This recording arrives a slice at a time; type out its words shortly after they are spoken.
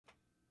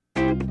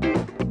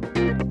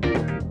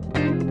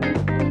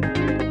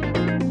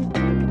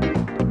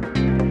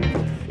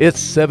It's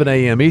 7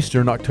 a.m.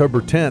 Eastern, October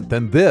 10th,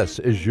 and this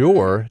is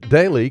your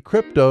Daily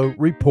Crypto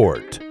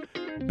Report.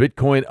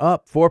 Bitcoin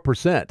up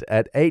 4%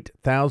 at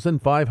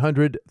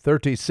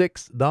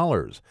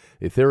 $8,536.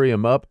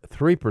 Ethereum up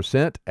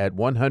 3% at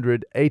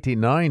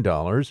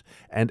 $189.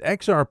 And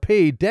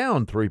XRP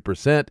down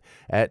 3%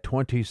 at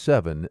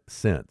 27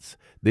 cents.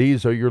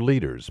 These are your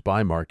leaders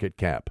by market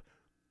cap.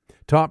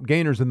 Top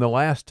gainers in the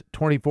last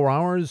 24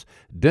 hours,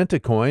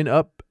 DentaCoin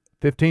up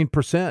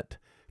 15%.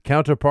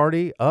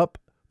 Counterparty up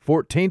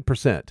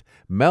 14%.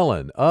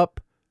 Melon up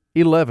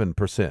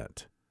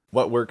 11%.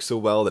 What works so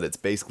well that it's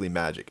basically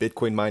magic?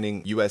 Bitcoin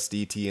mining,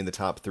 USDT in the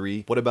top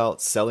 3. What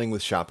about selling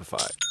with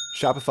Shopify?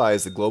 Shopify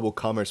is the global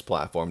commerce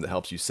platform that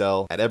helps you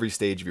sell at every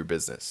stage of your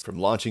business. From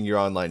launching your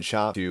online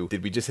shop to,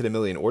 did we just hit 1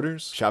 million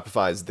orders?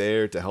 Shopify is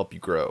there to help you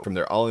grow. From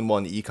their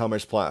all-in-one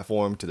e-commerce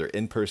platform to their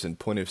in-person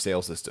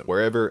point-of-sale system.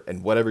 Wherever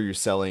and whatever you're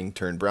selling,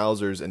 turn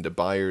browsers into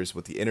buyers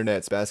with the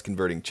internet's best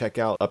converting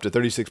checkout, up to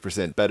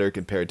 36% better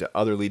compared to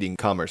other leading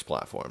commerce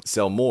platforms.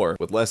 Sell more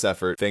with less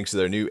effort thanks to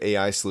their new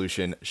AI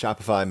solution,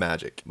 Shopify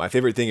Magic. My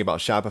favorite thing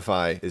about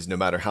Shopify is no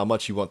matter how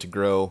much you want to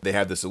grow, they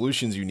have the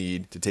solutions you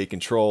need to take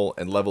control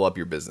and level up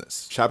your business.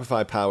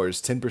 Shopify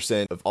powers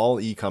 10% of all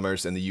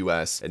e-commerce in the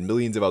US and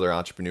millions of other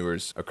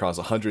entrepreneurs across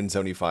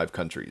 175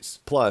 countries.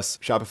 Plus,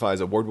 Shopify's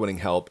award-winning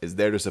help is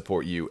there to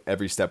support you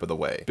every step of the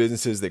way.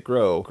 Businesses that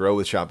grow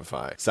with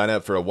Shopify. Sign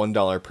up for a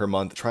 $1 per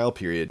month trial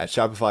period at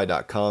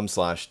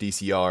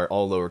shopify.com/DCR,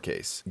 all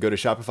lowercase. Go to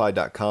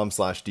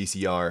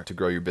shopify.com/DCR to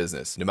grow your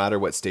business, no matter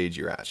what stage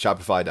you're at.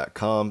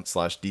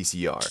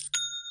 Shopify.com/DCR.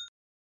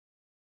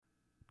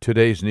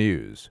 Today's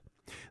news.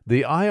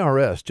 The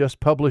IRS just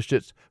published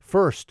its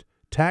first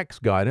tax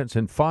guidance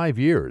in 5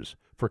 years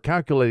for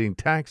calculating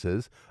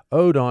taxes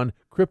owed on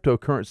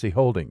cryptocurrency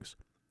holdings.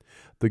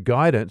 The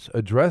guidance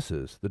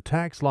addresses the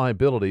tax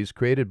liabilities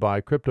created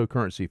by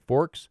cryptocurrency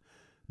forks,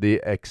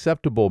 the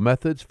acceptable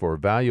methods for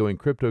valuing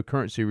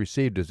cryptocurrency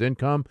received as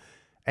income,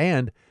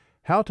 and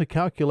how to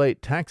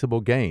calculate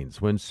taxable gains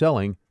when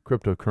selling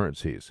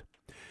cryptocurrencies.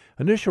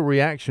 Initial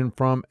reaction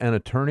from an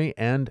attorney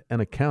and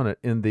an accountant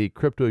in the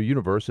crypto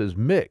universe is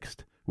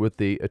mixed, with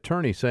the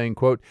attorney saying,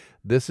 quote,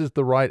 "This is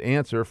the right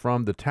answer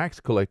from the tax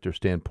collector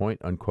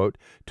standpoint," unquote,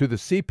 to the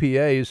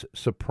CPA's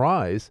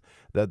surprise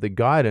that the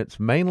guidance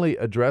mainly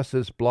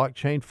addresses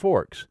blockchain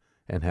forks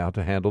and how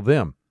to handle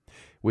them.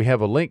 We have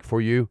a link for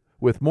you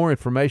with more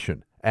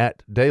information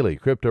at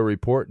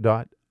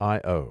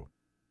dailycryptoreport.io.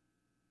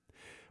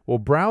 Well,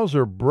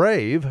 browser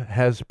Brave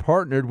has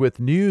partnered with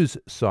news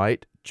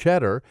site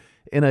Cheddar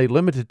in a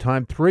limited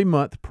time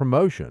 3-month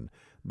promotion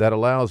that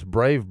allows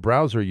Brave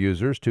browser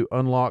users to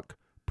unlock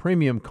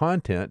premium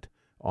content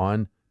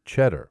on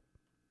Cheddar.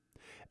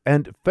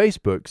 And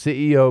Facebook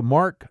CEO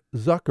Mark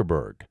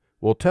Zuckerberg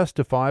will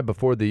testify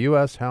before the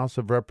U.S. House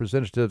of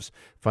Representatives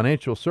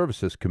Financial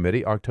Services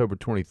Committee October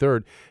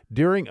 23rd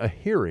during a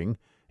hearing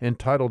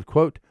entitled,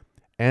 quote,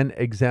 "An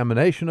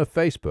Examination of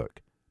Facebook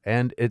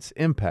and Its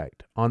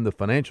Impact on the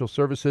Financial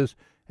Services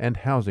and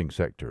Housing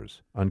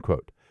Sectors,"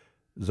 unquote.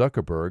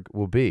 Zuckerberg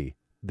will be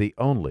the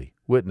only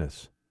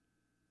witness.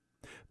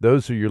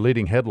 Those are your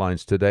leading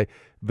headlines today.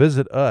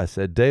 Visit us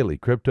at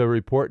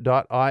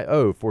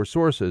dailycryptoreport.io for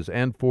sources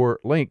and for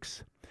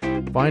links.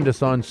 Find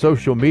us on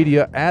social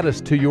media, add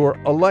us to your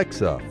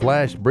Alexa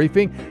flash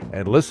briefing,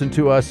 and listen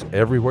to us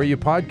everywhere you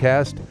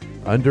podcast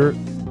under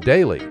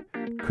Daily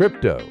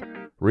Crypto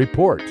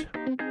Report.